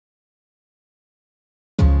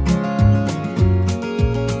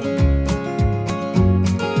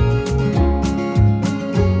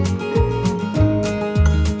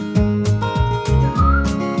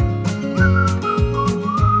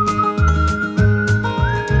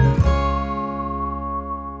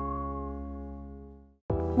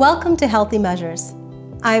Welcome to Healthy Measures.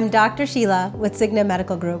 I'm Dr. Sheila with Cigna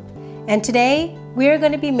Medical Group, and today we're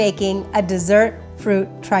going to be making a dessert fruit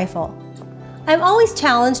trifle. I'm always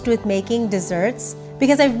challenged with making desserts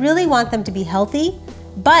because I really want them to be healthy,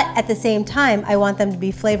 but at the same time I want them to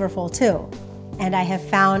be flavorful too. And I have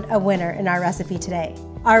found a winner in our recipe today.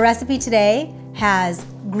 Our recipe today has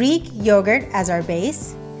Greek yogurt as our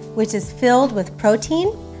base, which is filled with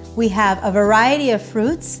protein. We have a variety of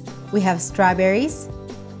fruits. We have strawberries,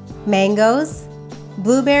 mangoes,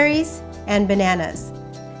 blueberries, and bananas.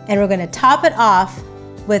 And we're going to top it off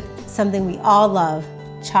with something we all love,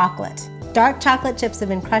 chocolate. Dark chocolate chips have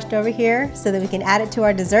been crushed over here so that we can add it to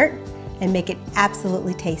our dessert and make it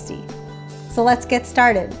absolutely tasty. So let's get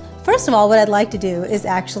started. First of all, what I'd like to do is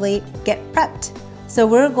actually get prepped. So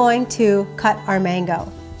we're going to cut our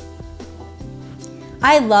mango.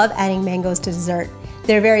 I love adding mangoes to dessert.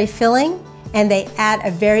 They're very filling and they add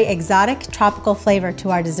a very exotic tropical flavor to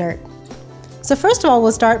our dessert. So first of all,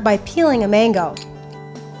 we'll start by peeling a mango.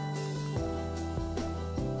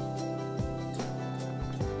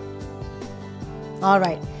 All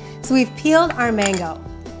right, so we've peeled our mango.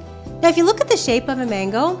 Now if you look at the shape of a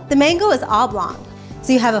mango, the mango is oblong.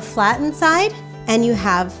 So you have a flattened side and you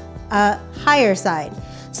have a higher side.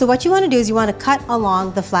 So what you want to do is you want to cut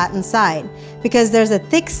along the flattened side because there's a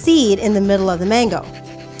thick seed in the middle of the mango.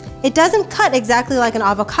 It doesn't cut exactly like an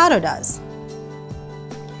avocado does.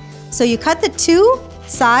 So you cut the two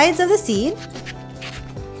sides of the seed,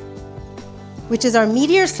 which is our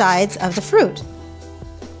meatier sides of the fruit.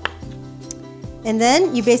 And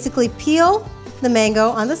then you basically peel the mango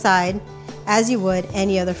on the side as you would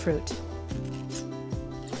any other fruit.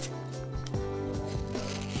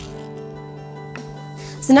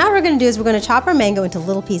 So now what we're going to do is we're going to chop our mango into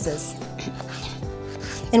little pieces.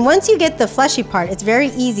 And once you get the fleshy part, it's very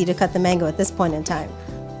easy to cut the mango at this point in time.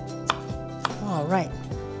 All right.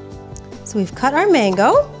 So we've cut our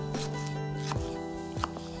mango.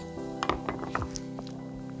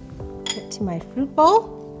 Put it to my fruit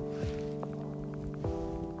bowl.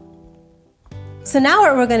 So now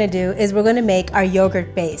what we're going to do is we're going to make our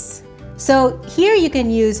yogurt base. So here you can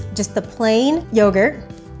use just the plain yogurt,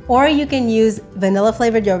 or you can use vanilla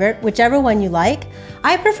flavored yogurt, whichever one you like.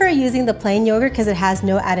 I prefer using the plain yogurt because it has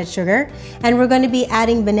no added sugar, and we're going to be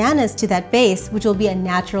adding bananas to that base, which will be a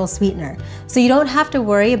natural sweetener. So you don't have to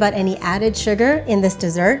worry about any added sugar in this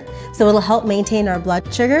dessert, so it'll help maintain our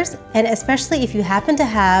blood sugars, and especially if you happen to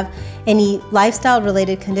have any lifestyle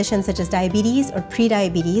related conditions such as diabetes or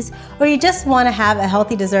pre-diabetes, or you just want to have a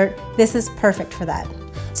healthy dessert, this is perfect for that.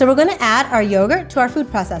 So we're going to add our yogurt to our food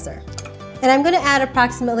processor. And I'm going to add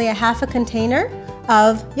approximately a half a container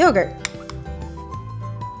of yogurt.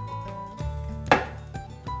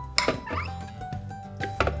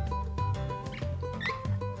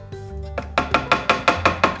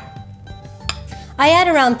 I add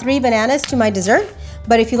around 3 bananas to my dessert,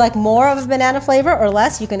 but if you like more of a banana flavor or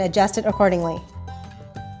less, you can adjust it accordingly.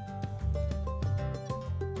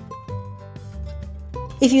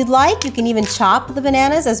 If you'd like, you can even chop the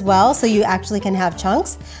bananas as well so you actually can have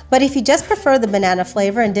chunks. But if you just prefer the banana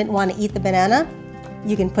flavor and didn't want to eat the banana,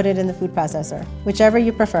 you can put it in the food processor, whichever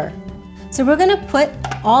you prefer. So we're going to put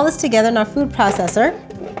all this together in our food processor.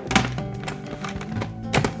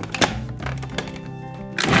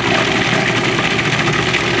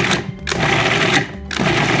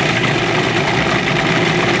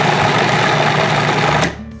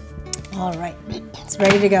 All right, it's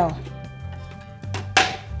ready to go.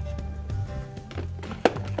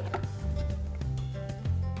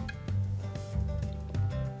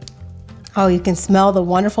 Oh, you can smell the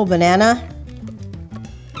wonderful banana.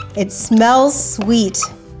 It smells sweet.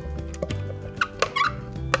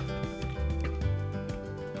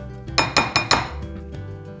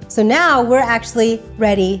 So now we're actually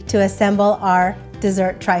ready to assemble our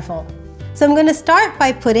dessert trifle. So I'm going to start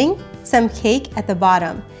by putting some cake at the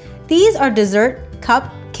bottom. These are dessert cup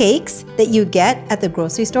cakes that you get at the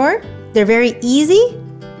grocery store. They're very easy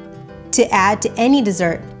to add to any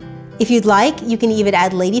dessert. If you'd like, you can even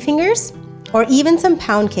add ladyfingers or even some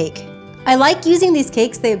pound cake. I like using these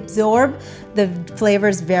cakes. They absorb the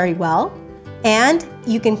flavors very well, and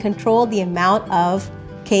you can control the amount of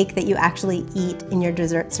cake that you actually eat in your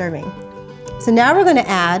dessert serving. So now we're going to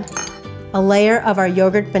add a layer of our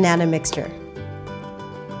yogurt banana mixture.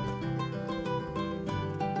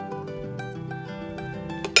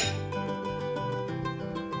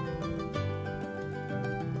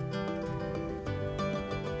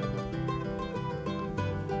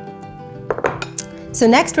 So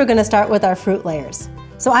next we're going to start with our fruit layers.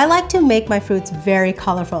 So I like to make my fruits very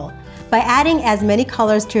colorful. By adding as many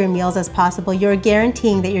colors to your meals as possible, you're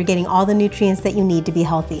guaranteeing that you're getting all the nutrients that you need to be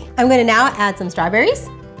healthy. I'm going to now add some strawberries.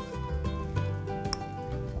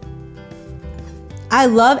 I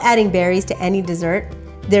love adding berries to any dessert.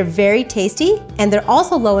 They're very tasty and they're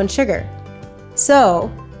also low in sugar.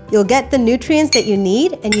 So you'll get the nutrients that you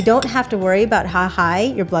need and you don't have to worry about how high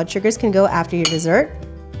your blood sugars can go after your dessert.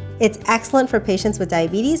 It's excellent for patients with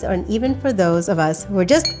diabetes and even for those of us who are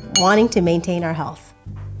just wanting to maintain our health.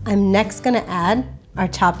 I'm next going to add our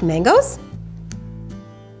chopped mangoes.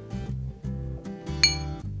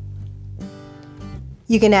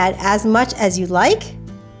 You can add as much as you like.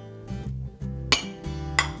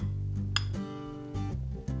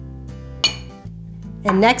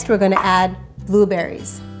 And next we're going to add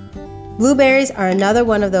blueberries. Blueberries are another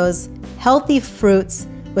one of those healthy fruits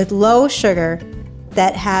with low sugar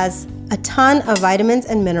that has a ton of vitamins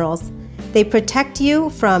and minerals. They protect you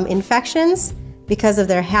from infections because of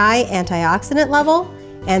their high antioxidant level,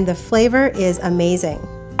 and the flavor is amazing.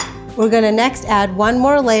 We're going to next add one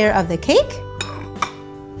more layer of the cake.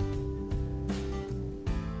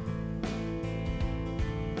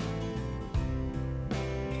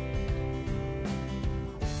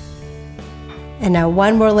 And now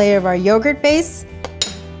one more layer of our yogurt base.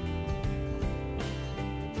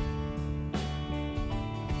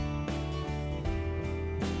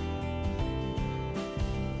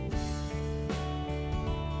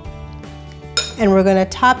 And we're going to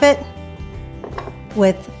top it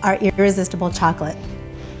with our irresistible chocolate.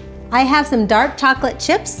 I have some dark chocolate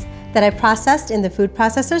chips that I processed in the food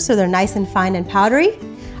processor so they're nice and fine and powdery.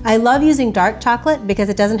 I love using dark chocolate because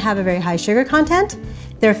it doesn't have a very high sugar content.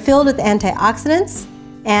 They're filled with antioxidants,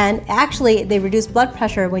 and actually they reduce blood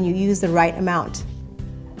pressure when you use the right amount.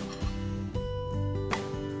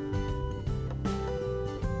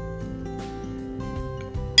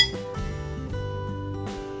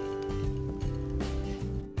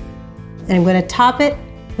 And I'm going to top it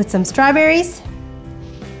with some strawberries.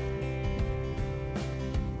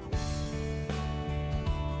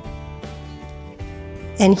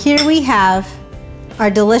 And here we have our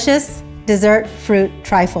delicious dessert fruit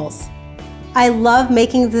trifles. I love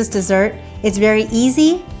making this dessert. It's very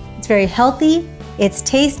easy, it's very healthy, it's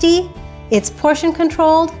tasty, it's portion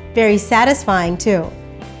controlled, very satisfying too.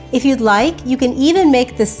 If you'd like, you can even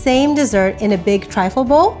make the same dessert in a big trifle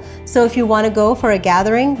bowl. So if you want to go for a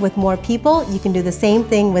gathering with more people, you can do the same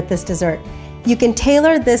thing with this dessert. You can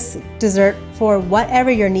tailor this dessert for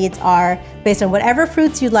whatever your needs are based on whatever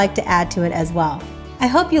fruits you'd like to add to it as well. I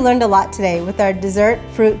hope you learned a lot today with our dessert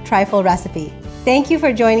fruit trifle recipe. Thank you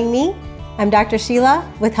for joining me. I'm Dr.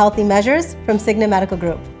 Sheila with Healthy Measures from Cigna Medical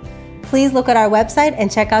Group. Please look at our website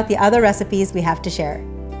and check out the other recipes we have to share.